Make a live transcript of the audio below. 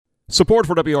Support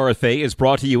for WRFA is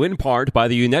brought to you in part by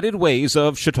the United Ways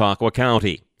of Chautauqua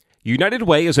County. United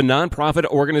Way is a nonprofit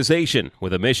organization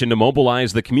with a mission to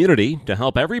mobilize the community to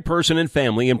help every person and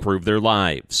family improve their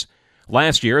lives.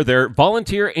 Last year, their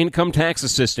Volunteer Income Tax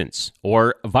Assistance,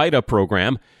 or VITA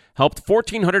program, helped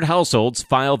 1,400 households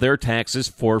file their taxes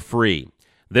for free.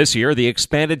 This year, the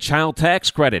expanded child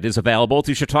tax credit is available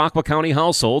to Chautauqua County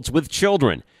households with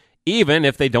children, even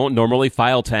if they don't normally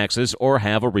file taxes or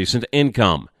have a recent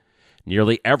income.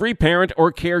 Nearly every parent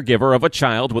or caregiver of a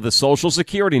child with a Social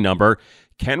Security number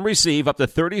can receive up to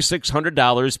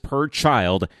 $3,600 per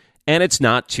child, and it's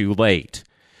not too late.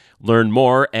 Learn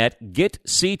more at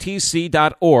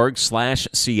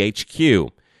getctc.org/CHQ.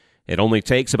 It only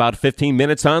takes about 15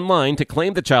 minutes online to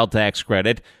claim the child tax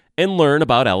credit and learn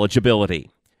about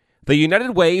eligibility. The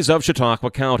United Ways of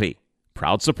Chautauqua County,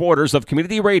 proud supporters of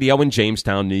community radio in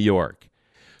Jamestown, New York.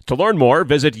 To learn more,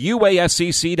 visit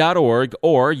uascc.org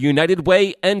or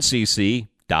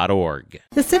unitedwayncc.org.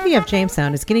 The City of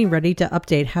Jamestown is getting ready to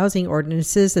update housing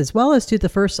ordinances as well as do the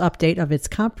first update of its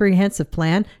comprehensive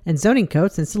plan and zoning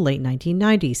code since the late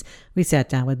 1990s. We sat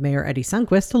down with Mayor Eddie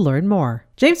Sundquist to learn more.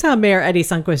 Jamestown Mayor Eddie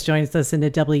Sundquist joins us in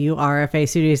the WRFA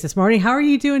studios this morning. How are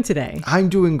you doing today? I'm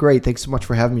doing great. Thanks so much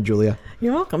for having me, Julia.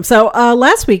 You're welcome. So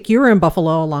last week you were in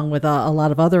Buffalo along with a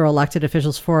lot of other elected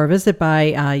officials for a visit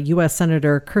by U.S.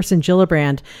 Senator Kirsten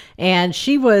Gillibrand, and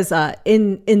she was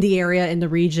in the area, in the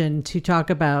region, to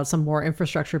talk about some more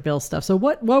infrastructure bill stuff. So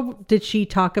what did she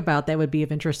talk about that would be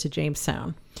of interest to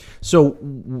Jamestown? So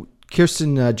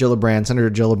Kirsten Gillibrand,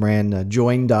 Senator Gillibrand,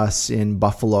 joined us in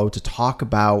Buffalo to talk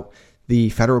about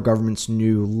the federal government's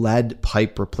new lead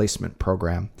pipe replacement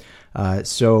program.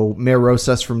 So Mayor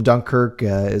Rosas from Dunkirk,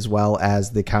 as well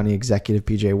as the county executive,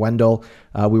 PJ Wendell,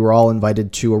 we were all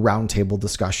invited to a roundtable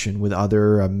discussion with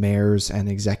other mayors and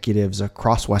executives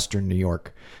across Western New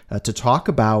York to talk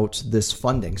about this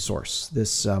funding source,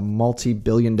 this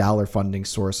multi-billion-dollar funding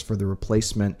source for the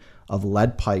replacement of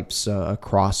lead pipes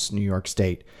across New York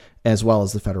State, as well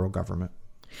as the federal government.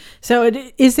 So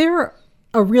is there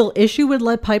a real issue with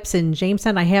lead pipes in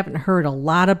Jamestown? I haven't heard a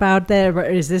lot about that.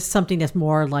 Is this something that's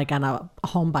more like on a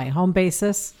home-by-home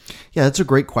basis? Yeah, that's a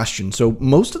great question. So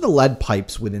most of the lead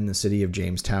pipes within the city of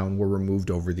Jamestown were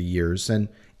removed over the years. And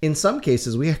in some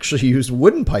cases, we actually used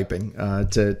wooden piping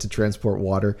to transport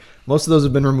water. Most of those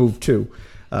have been removed too.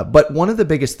 But one of the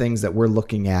biggest things that we're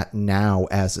looking at now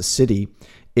as a city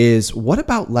is, what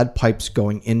about lead pipes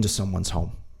going into someone's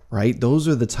home, right? Those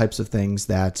are the types of things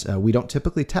that we don't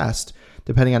typically test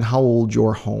depending on how old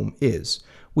your home is.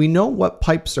 We know what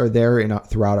pipes are there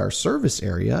throughout our service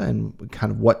area and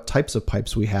kind of what types of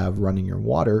pipes we have running your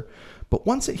water. But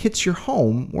once it hits your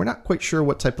home, we're not quite sure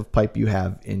what type of pipe you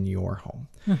have in your home.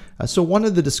 So one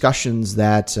of the discussions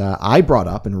that I brought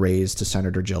up and raised to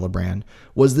Senator Gillibrand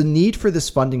was the need for this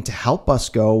funding to help us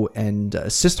go and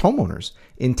assist homeowners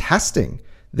in testing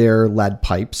their lead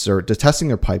pipes, or to testing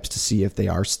their pipes to see if they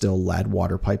are still lead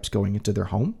water pipes going into their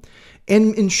home,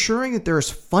 and ensuring that there is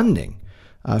funding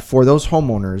for those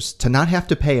homeowners to not have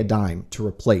to pay a dime to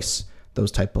replace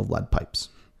those type of lead pipes.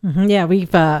 Mm-hmm. Yeah,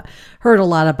 we've heard a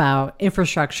lot about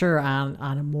infrastructure on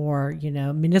a more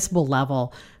municipal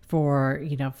level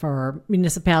for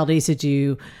municipalities to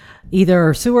do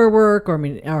either sewer work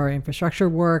or infrastructure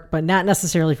work, but not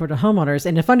necessarily for the homeowners.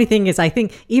 And the funny thing is, I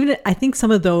think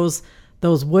some of those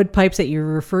wood pipes that you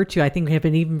refer to, I think have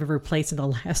been even replaced in the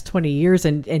last 20 years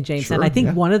in Jamestown. Sure, I think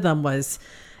yeah. one of them was,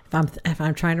 if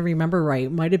I'm trying to remember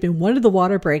right, might have been one of the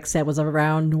water breaks that was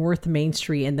around North Main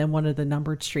Street and then one of the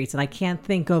numbered streets. And I can't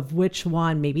think of which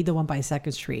one, maybe the one by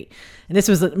 2nd Street. And this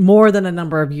was more than a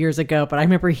number of years ago, but I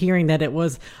remember hearing that it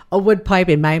was a wood pipe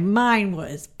and my mind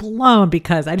was blown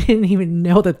because I didn't even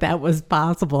know that was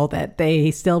possible, that they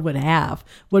still would have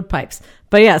wood pipes.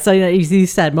 But yeah, so as you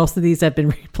said, most of these have been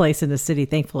replaced in the city,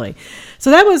 thankfully.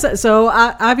 So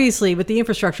obviously with the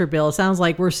infrastructure bill, it sounds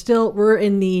like we're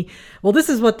in the, well, this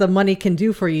is what the money can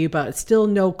do for you, but still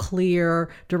no clear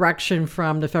direction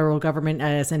from the federal government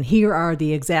and here are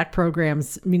the exact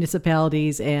programs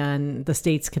municipalities and the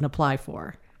states can apply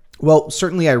for. Well,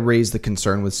 certainly I raised the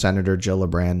concern with Senator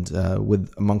Gillibrand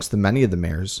with amongst the many of the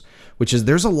mayors, which is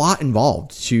there's a lot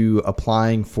involved to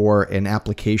applying for an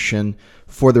application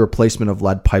for the replacement of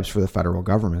lead pipes for the federal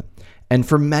government. And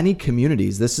for many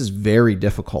communities, this is very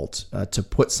difficult to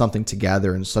put something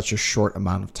together in such a short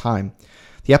amount of time.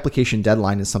 The application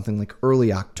deadline is something like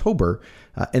early October,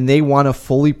 and they want a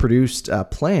fully produced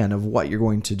plan of what you're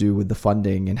going to do with the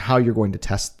funding and how you're going to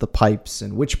test the pipes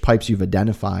and which pipes you've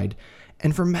identified.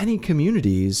 And for many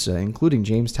communities, including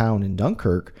Jamestown and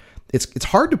Dunkirk, it's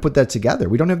hard to put that together.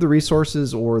 We don't have the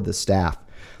resources or the staff.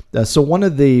 So one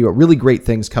of the really great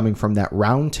things coming from that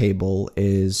roundtable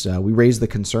is we raised the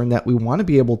concern that we want to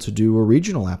be able to do a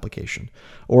regional application,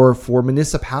 or for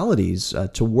municipalities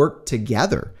to work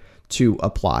together to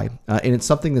apply. And it's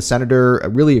something the senator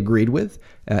really agreed with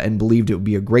and believed it would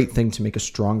be a great thing to make a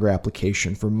stronger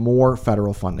application for more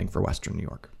federal funding for Western New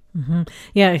York. Mm-hmm.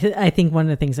 Yeah, I think one of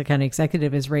the things the county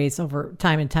executive has raised over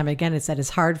time and time again is that it's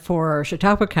hard for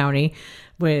Chautauqua County,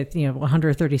 with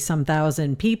 130 some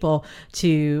thousand people,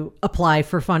 to apply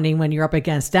for funding when you're up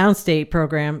against downstate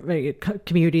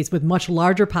communities with much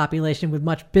larger population, with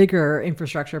much bigger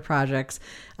infrastructure projects,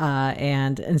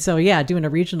 and so doing a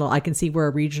regional, I can see where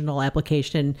a regional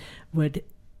application would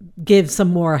give some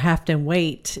more heft and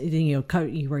weight,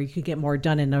 where you could get more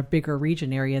done in a bigger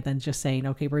region area than just saying,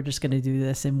 okay, we're just going to do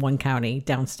this in one county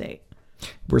downstate.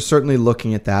 We're certainly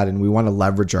looking at that, and we want to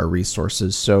leverage our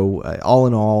resources. So all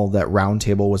in all, that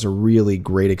roundtable was a really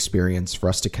great experience for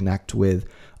us to connect with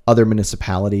other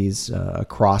municipalities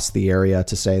across the area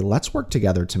to say, let's work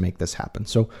together to make this happen.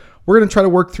 So we're going to try to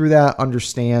work through that,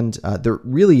 understand there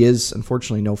really is,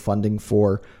 unfortunately, no funding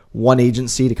for one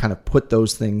agency to kind of put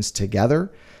those things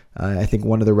together. I think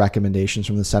one of the recommendations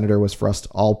from the senator was for us to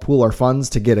all pool our funds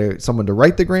to get someone to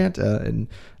write the grant. And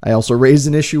I also raised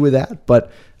an issue with that.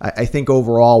 But I think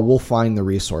overall, we'll find the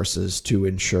resources to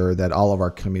ensure that all of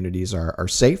our communities are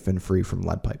safe and free from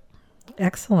lead pipe.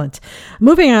 Excellent.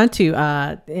 Moving on to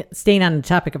staying on the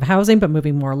topic of housing, but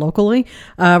moving more locally.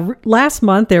 Last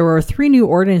month, there were 3 new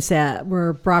ordinances that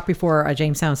were brought before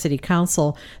Jamestown City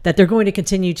Council that they're going to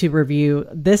continue to review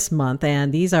this month.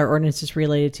 And these are ordinances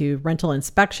related to rental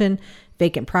inspection,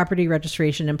 vacant property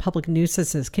registration, and public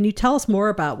nuisances. Can you tell us more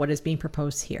about what is being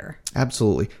proposed here?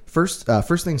 Absolutely. First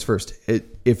things first.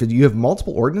 If you have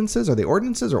multiple ordinances, are they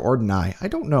ordinances or ordinai? I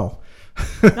don't know.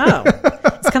 Oh,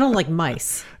 it's kind of like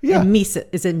mice. Yeah. And Mises.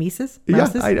 Is it Mises? Yeah,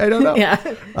 I don't know.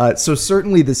 Yeah. So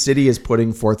certainly the city is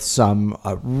putting forth some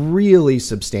really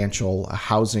substantial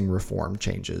housing reform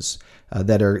changes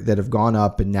that have gone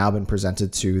up and now been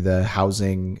presented to the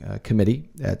housing committee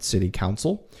at City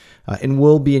Council. And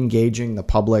we'll be engaging the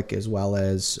public as well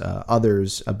as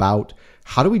others about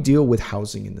how do we deal with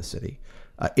housing in the city.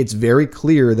 It's very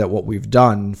clear that what we've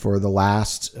done for the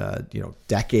last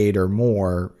decade or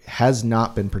more has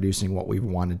not been producing what we've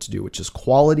wanted to do, which is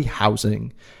quality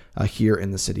housing here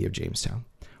in the city of Jamestown.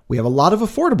 We have a lot of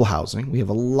affordable housing. We have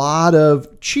a lot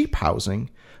of cheap housing,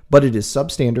 but it is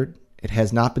substandard. It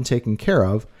has not been taken care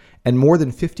of. And more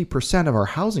than 50% of our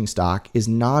housing stock is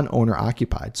non-owner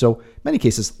occupied. So in many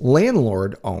cases,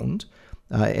 landlord owned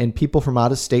and people from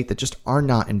out of state that just are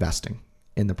not investing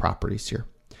in the properties here.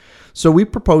 So we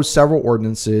proposed several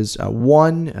ordinances,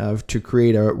 one to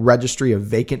create a registry of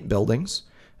vacant buildings,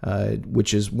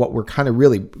 which is what we're kind of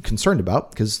really concerned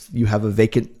about, because you have a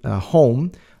vacant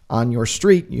home on your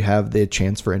street, you have the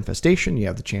chance for infestation, you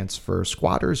have the chance for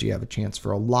squatters, you have a chance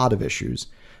for a lot of issues.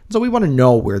 So we want to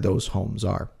know where those homes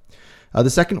are. The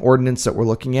second ordinance that we're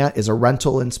looking at is a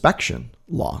rental inspection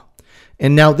law.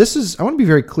 And now I want to be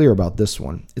very clear about this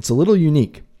one. It's a little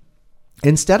unique.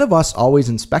 Instead of us always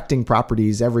inspecting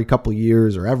properties every couple of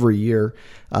years or every year,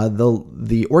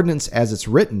 the ordinance as it's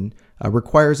written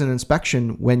requires an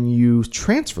inspection when you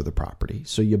transfer the property.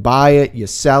 So you buy it, you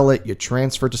sell it, you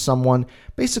transfer to someone.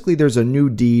 Basically, there's a new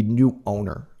deed, new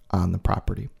owner on the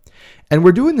property. And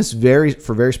we're doing this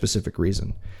for very specific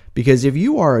reason. Because if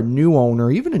you are a new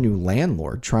owner, even a new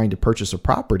landlord trying to purchase a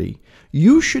property,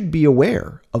 you should be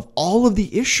aware of all of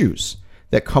the issues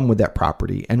that come with that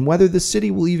property and whether the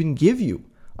city will even give you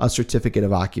a certificate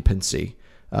of occupancy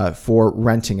for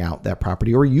renting out that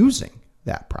property or using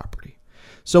that property.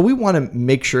 So we want to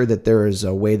make sure that there is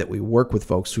a way that we work with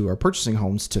folks who are purchasing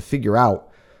homes to figure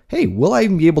out, hey, will I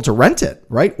even be able to rent it,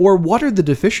 right? Or what are the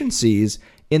deficiencies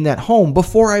in that home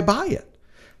before I buy it?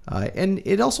 And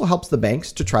it also helps the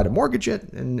banks to try to mortgage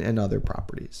it and other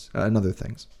properties and other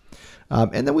things.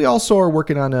 And then we also are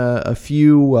working on a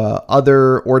few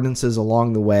other ordinances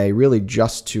along the way, really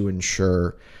just to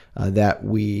ensure that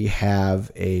we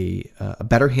have a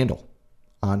better handle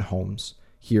on homes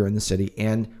here in the city,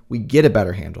 and we get a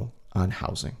better handle on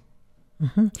housing.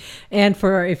 Mm-hmm. And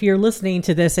if you're listening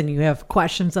to this and you have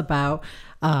questions about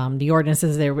the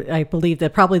ordinances, I believe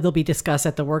that probably they'll be discussed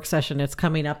at the work session. It's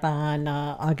coming up on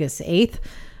August 8th.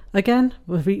 Again,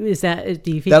 is that,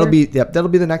 do you figure? That'll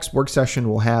be the next work session.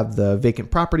 We'll have the vacant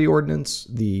property ordinance,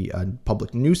 the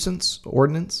public nuisance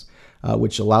ordinance,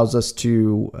 which allows us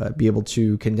to be able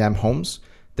to condemn homes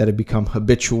that have become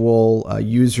habitual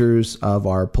users of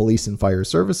our police and fire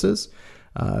services,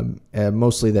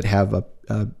 mostly that have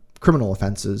criminal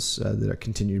offenses that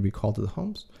continue to be called to the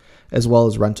homes, as well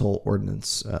as rental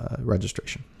ordinance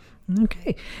registration.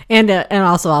 Okay. And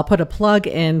also I'll put a plug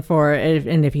in for,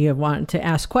 and if you want to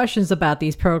ask questions about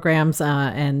these programs,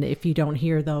 and if you don't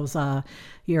hear those,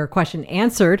 your question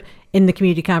answered in the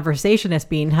community conversation that's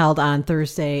being held on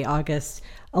Thursday, August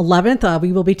 11th,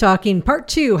 we will be talking part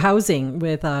 2, housing,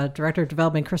 with Director of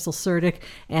Development Crystal Surdick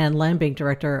and Land Bank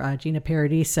Director Gina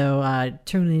Paradiso.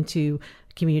 Tune into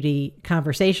community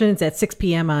conversations at 6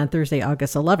 p.m. on Thursday,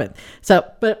 August 11th. So,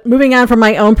 but moving on from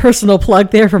my own personal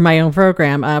plug there for my own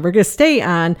program, we're going to stay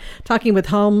on talking with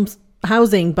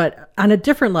housing, but on a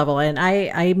different level. And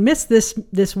I missed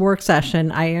this work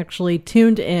session. I actually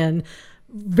tuned in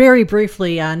very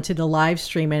briefly onto the live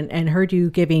stream and heard you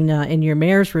giving in your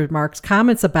mayor's remarks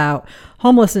comments about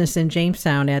homelessness in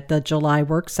Jamestown at the July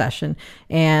work session.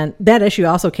 And that issue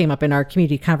also came up in our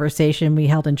community conversation we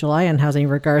held in July on housing in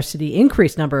regards to the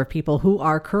increased number of people who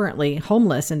are currently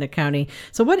homeless in the county.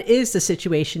 So what is the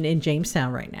situation in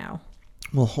Jamestown right now?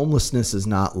 Well, homelessness is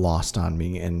not lost on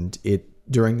me, and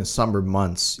during the summer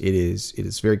months, it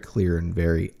is very clear and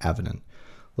very evident.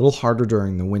 A little harder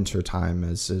during the winter time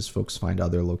as folks find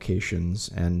other locations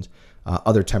and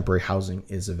other temporary housing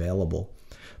is available.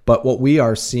 But what we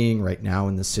are seeing right now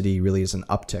in the city really is an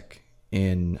uptick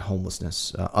in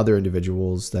homelessness. Other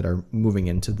individuals that are moving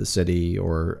into the city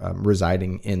or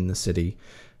residing in the city,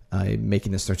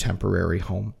 making this their temporary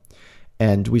home.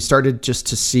 And we started just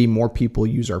to see more people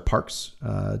use our parks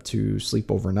to sleep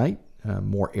overnight,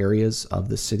 more areas of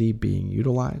the city being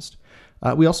utilized.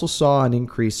 We also saw an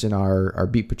increase in our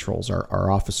beat patrols,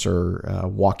 our officer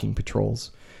walking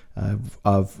patrols,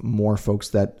 of more folks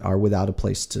that are without a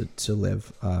place to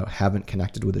live, haven't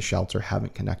connected with a shelter,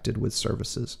 haven't connected with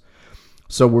services.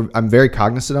 So I'm very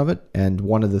cognizant of it, and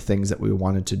one of the things that we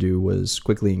wanted to do was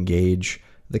quickly engage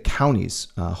the county's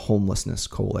homelessness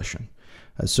coalition.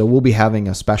 So we'll be having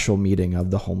a special meeting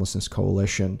of the homelessness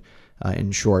coalition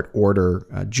in short order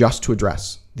just to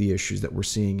address the issues that we're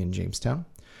seeing in Jamestown,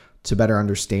 to better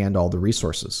understand all the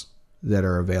resources that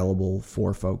are available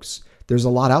for folks. There's a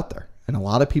lot out there, and a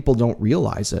lot of people don't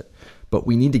realize it, but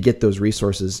we need to get those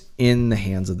resources in the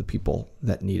hands of the people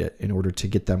that need it in order to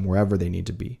get them wherever they need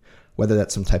to be, whether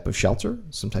that's some type of shelter,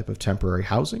 some type of temporary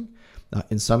housing.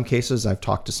 In some cases, I've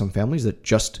talked to some families that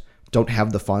just don't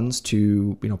have the funds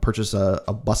to purchase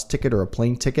a bus ticket or a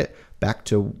plane ticket back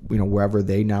to wherever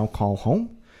they now call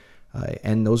home.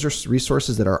 And those are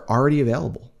resources that are already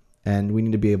available. And we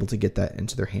need to be able to get that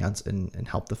into their hands and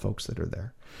help the folks that are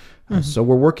there. So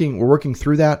we're working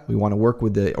through that. We want to work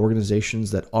with the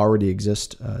organizations that already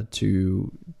exist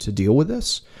to deal with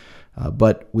this.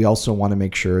 But we also want to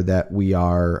make sure that we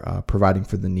are providing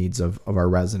for the needs of our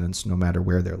residents, no matter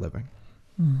where they're living.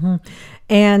 Mm-hmm.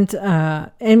 And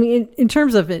in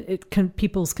terms of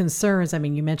people's concerns, I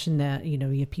mean, you mentioned that, you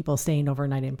have people staying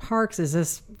overnight in parks. Is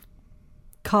this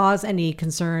cause any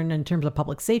concern in terms of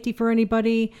public safety for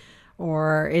anybody?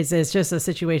 Or is this just a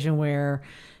situation where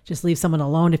just leave someone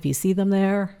alone if you see them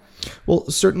there? Well,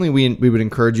 certainly we would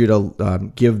encourage you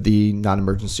to give the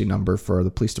non-emergency number for the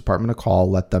police department a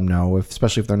call, let them know,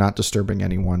 especially if they're not disturbing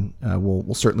anyone.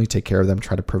 We'll certainly take care of them,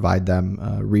 try to provide them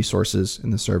resources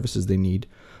and the services they need.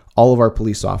 All of our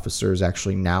police officers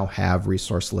actually now have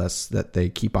resource lists that they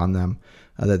keep on them,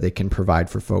 that they can provide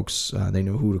for folks. They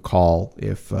know who to call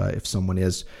if someone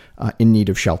is in need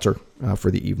of shelter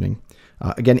for the evening.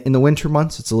 Again, in the winter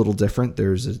months, it's a little different.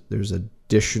 There's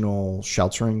additional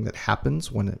sheltering that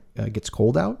happens when it gets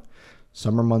cold out.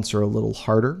 Summer months are a little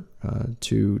harder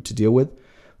to deal with.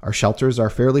 Our shelters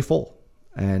are fairly full,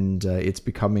 and it's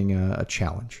becoming a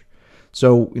challenge.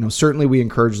 So, certainly we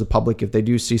encourage the public, if they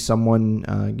do see someone,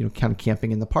 kind of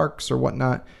camping in the parks or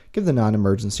whatnot, give the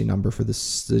non-emergency number for the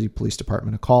city police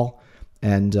department a call,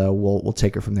 and we'll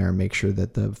take it from there and make sure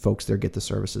that the folks there get the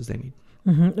services they need.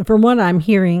 Mm-hmm. From what I'm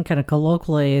hearing kind of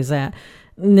colloquially is that,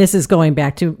 and this is going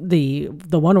back to the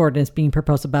one ordinance being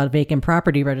proposed about vacant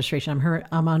property registration.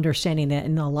 I'm understanding that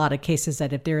in a lot of cases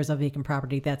that if there is a vacant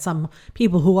property, that some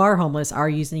people who are homeless are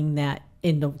using that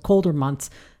in the colder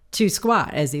months to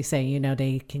squat, as they say.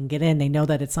 They can get in. They know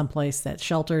that it's someplace that's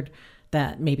sheltered,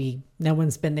 that maybe no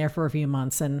one's been there for a few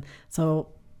months, and so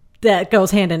that goes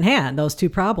hand in hand, those two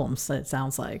problems, it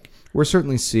sounds like. We're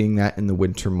certainly seeing that in the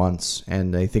winter months,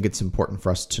 and I think it's important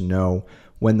for us to know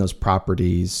when those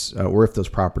properties, or if those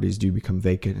properties do become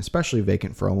vacant, especially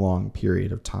vacant for a long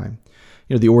period of time.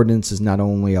 The ordinance is not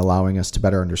only allowing us to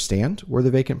better understand where the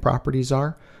vacant properties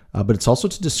are, but it's also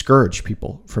to discourage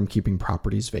people from keeping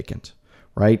properties vacant,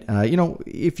 right?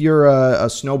 If you're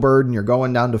a snowbird and you're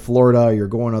going down to Florida, you're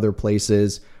going other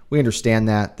places, we understand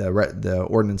that the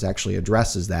ordinance actually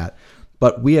addresses that,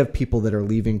 but we have people that are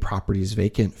leaving properties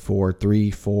vacant for 3,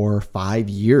 4, 5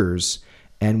 years,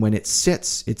 And when it's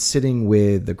sitting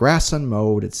with the grass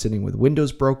unmowed, it's sitting with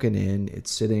windows broken in,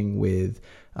 it's sitting with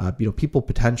people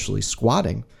potentially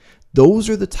squatting. Those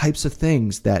are the types of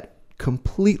things that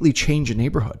completely change a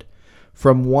neighborhood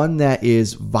from one that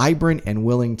is vibrant and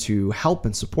willing to help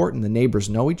and support, and the neighbors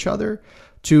know each other,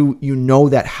 to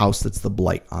that house that's the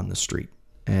blight on the street.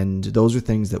 And those are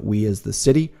things that we as the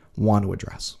city want to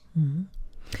address. Mm-hmm.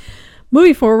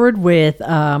 Moving forward with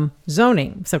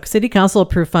zoning. So City Council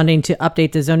approved funding to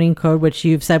update the zoning code, which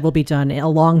you've said will be done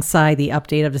alongside the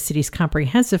update of the city's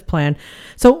comprehensive plan.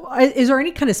 So is there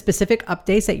any kind of specific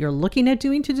updates that you're looking at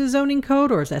doing to the zoning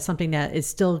code, or is that something that is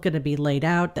still going to be laid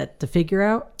out to figure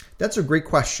out? That's a great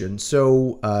question.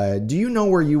 So do you know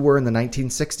where you were in the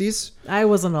 1960s? I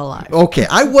wasn't alive. Okay,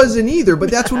 I wasn't either,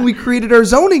 but that's when we created our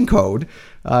zoning code.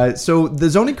 So the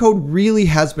zoning code really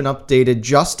has been updated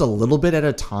just a little bit at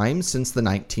a time since the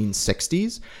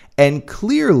 1960s. And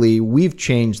clearly, we've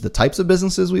changed the types of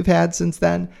businesses we've had since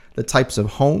then, the types of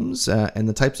homes, and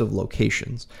the types of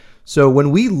locations. So when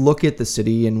we look at the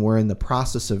city and we're in the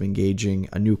process of engaging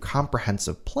a new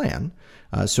comprehensive plan,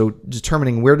 so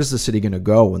determining where does the city going to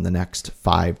go in the next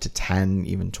 5 to 10,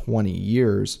 even 20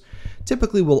 years,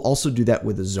 typically we'll also do that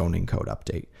with a zoning code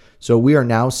update. So we are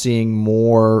now seeing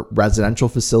more residential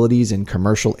facilities in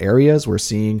commercial areas. We're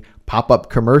seeing pop-up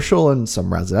commercial in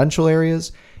some residential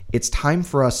areas. It's time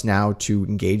for us now to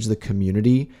engage the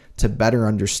community to better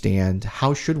understand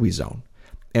how should we zone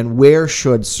and where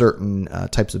should certain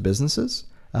types of businesses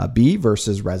be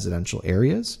versus residential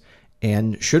areas.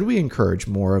 And should we encourage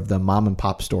more of the mom and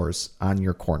pop stores on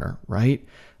your corner, right?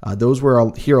 Those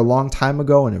were here a long time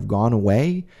ago and have gone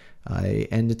away.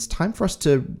 And it's time for us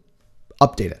to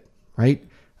update it, right?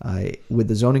 With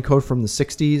the zoning code from the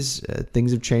 60s,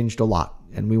 things have changed a lot.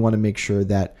 And we want to make sure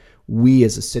that we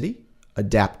as a city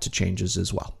adapt to changes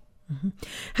as well. Mm-hmm.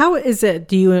 How is it,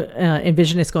 do you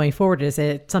envision this going forward? Is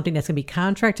it something that's going to be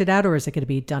contracted out, or is it going to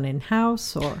be done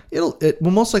in-house? Or it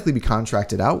will most likely be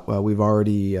contracted out. We've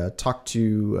already talked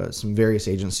to some various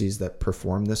agencies that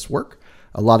perform this work.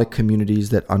 A lot of communities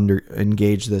that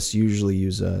engage this usually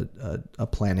use a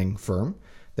planning firm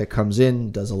that comes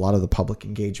in, does a lot of the public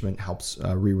engagement, helps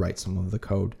rewrite some of the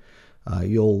code.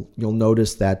 You'll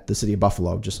notice that the city of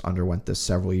Buffalo just underwent this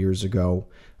several years ago.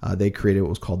 They created what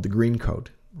was called the Green Code,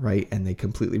 right? And they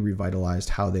completely revitalized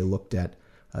how they looked at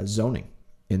zoning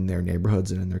in their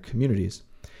neighborhoods and in their communities.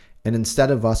 And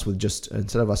instead of us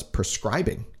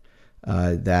prescribing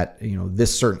that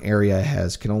this certain area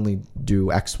can only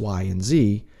do X, Y, and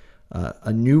Z,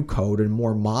 a new code, a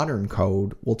more modern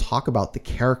code, will talk about the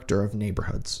character of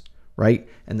neighborhoods, right?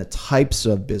 And the types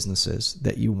of businesses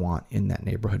that you want in that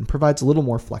neighborhood, and provides a little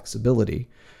more flexibility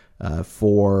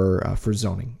for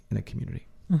zoning in a community.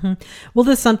 Mm-hmm. Well,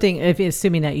 this is something,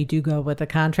 assuming that you do go with a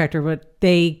contractor, would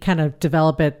they kind of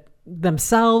develop it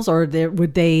themselves, or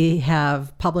would they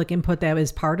have public input that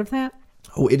is part of that?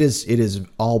 Oh, it is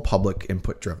all public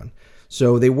input driven.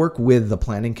 So they work with the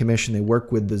Planning Commission, they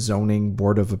work with the Zoning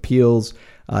Board of Appeals,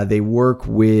 they work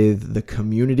with the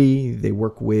community, they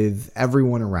work with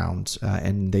everyone around,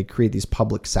 and they create these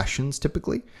public sessions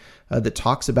typically that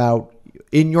talks about,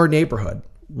 in your neighborhood,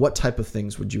 what type of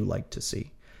things would you like to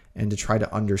see? And to try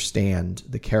to understand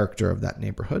the character of that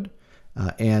neighborhood.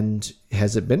 And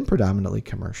has it been predominantly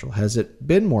commercial? Has it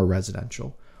been more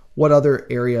residential? What other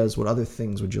areas, what other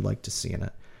things would you like to see in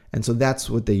it? And so that's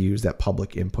what they use, that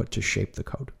public input, to shape the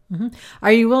code. Mm-hmm.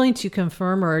 Are you willing to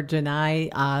confirm or deny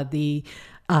the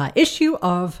issue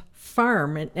of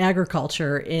farm and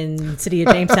agriculture in city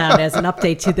of Jamestown as an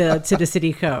update to the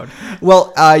city code?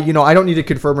 Well, I don't need to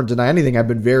confirm or deny anything. I've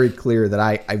been very clear that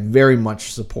I very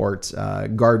much support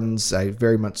gardens. I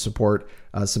very much support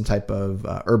some type of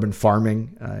urban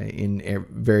farming in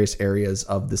various areas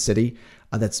of the city.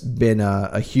 That's been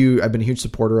I've been a huge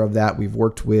supporter of that. We've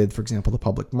worked with, for example, the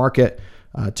public market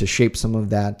to shape some of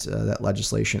that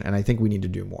legislation, and I think we need to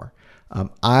do more.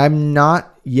 I'm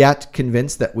not yet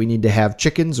convinced that we need to have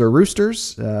chickens or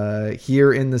roosters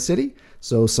here in the city.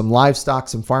 So some livestock,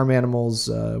 some farm animals,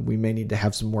 we may need to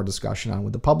have some more discussion on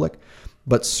with the public.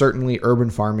 But certainly urban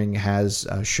farming has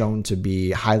shown to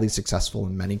be highly successful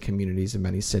in many communities and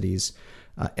many cities.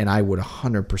 And I would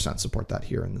 100% support that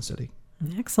here in the city.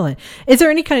 Excellent. Is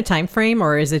there any kind of time frame,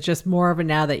 or is it just more of a,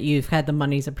 now that you've had the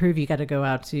monies approved, you got to go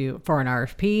out for an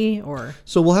RFP? Or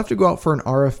so we'll have to go out for an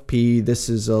RFP. This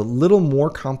is a little more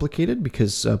complicated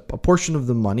because a portion of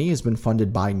the money has been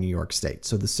funded by New York State.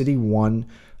 So the city won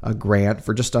a grant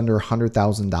for just under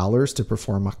 $100,000 to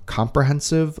perform a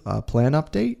comprehensive plan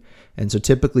update. And so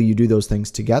typically you do those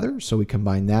things together. So we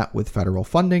combine that with federal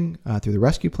funding through the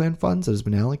rescue plan funds that has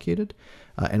been allocated.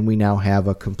 And we now have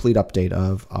a complete update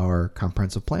of our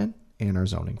comprehensive plan and our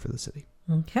zoning for the city.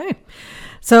 Okay.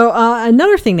 So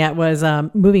another thing that was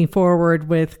moving forward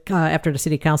with after the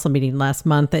city council meeting last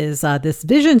month is this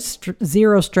Vision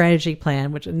Zero strategy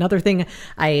plan, which another thing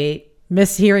I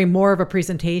miss hearing more of a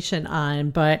presentation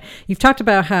on, but you've talked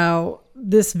about how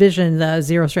this Vision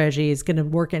Zero strategy is going to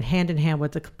work in hand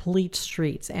with the complete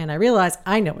streets. And I realize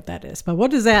I know what that is, but what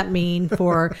does that mean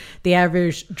for the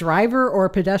average driver or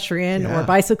pedestrian or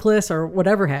bicyclist or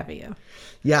whatever have you?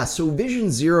 Yeah, so Vision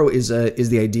Zero is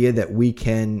the idea that we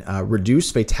can reduce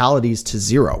fatalities to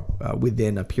zero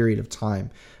within a period of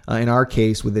time. In our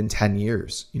case, within 10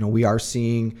 years. We are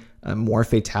seeing more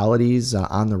fatalities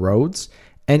on the roads,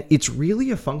 and it's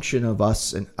really a function of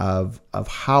us and of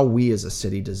how we as a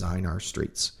city design our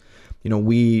streets.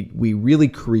 We really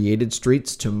created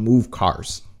streets to move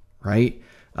cars, right?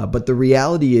 But the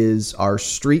reality is our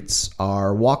streets,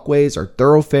 our walkways, our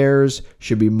thoroughfares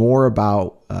should be more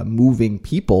about moving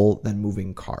people than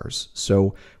moving cars.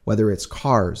 So whether it's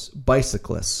cars,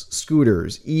 bicyclists,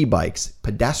 scooters, e-bikes,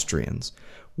 pedestrians,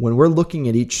 when we're looking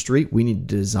at each street, we need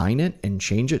to design it and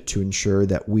change it to ensure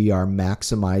that we are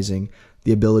maximizing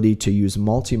the ability to use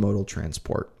multimodal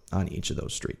transport on each of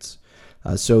those streets.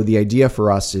 So the idea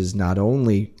for us is not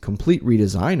only complete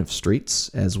redesign of streets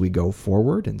as we go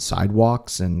forward and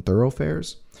sidewalks and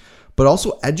thoroughfares, but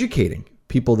also educating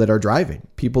people that are driving,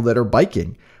 people that are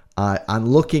biking on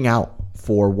looking out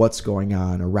for what's going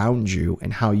on around you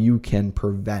and how you can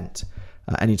prevent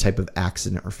any type of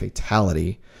accident or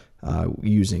fatality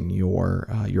using your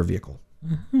vehicle.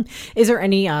 Mm-hmm. Is there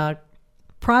any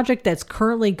project that's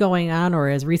currently going on or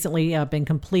has recently been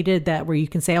completed that where you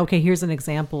can say, okay, here's an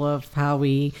example of how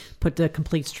we put the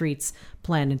complete streets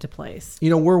plan into place?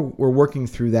 We're working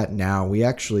through that now. We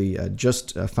actually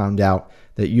just found out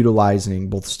that utilizing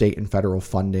both state and federal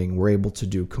funding, we're able to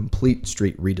do complete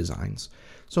street redesigns.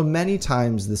 So many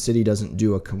times the city doesn't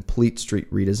do a complete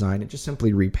street redesign, it just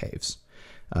simply repaves.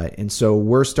 And so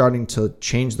we're starting to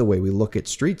change the way we look at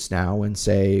streets now and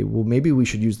say, well, maybe we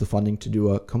should use the funding to do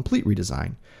a complete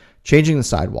redesign, changing the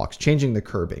sidewalks, changing the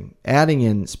curbing, adding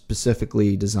in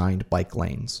specifically designed bike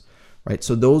lanes, right?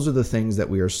 So those are the things that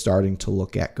we are starting to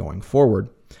look at going forward.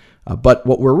 But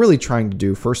what we're really trying to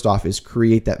do, first off, is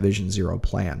create that Vision Zero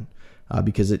plan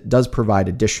because it does provide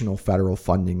additional federal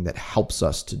funding that helps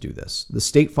us to do this. The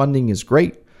state funding is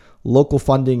great. Local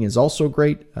funding is also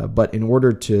great, but in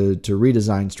order to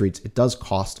redesign streets, it does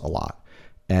cost a lot.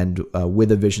 And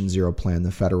with a Vision Zero plan,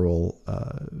 the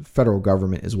federal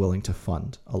government is willing to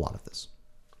fund a lot of this.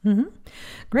 Mm-hmm.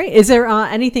 Great. Is there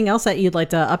anything else that you'd like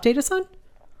to update us on?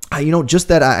 Just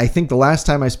that I think the last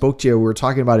time I spoke to you, we were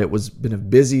talking about it was been a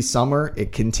busy summer.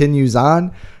 It continues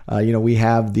on. We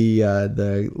have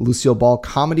the Lucille Ball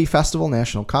Comedy Festival,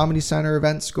 National Comedy Center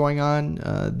events going on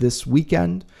this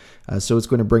weekend. So it's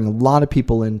going to bring a lot of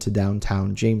people into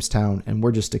downtown Jamestown, and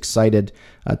we're just excited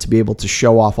to be able to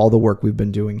show off all the work we've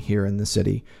been doing here in the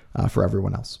city for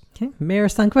everyone else. Okay. Mayor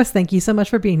Sundquist, thank you so much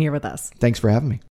for being here with us. Thanks for having me.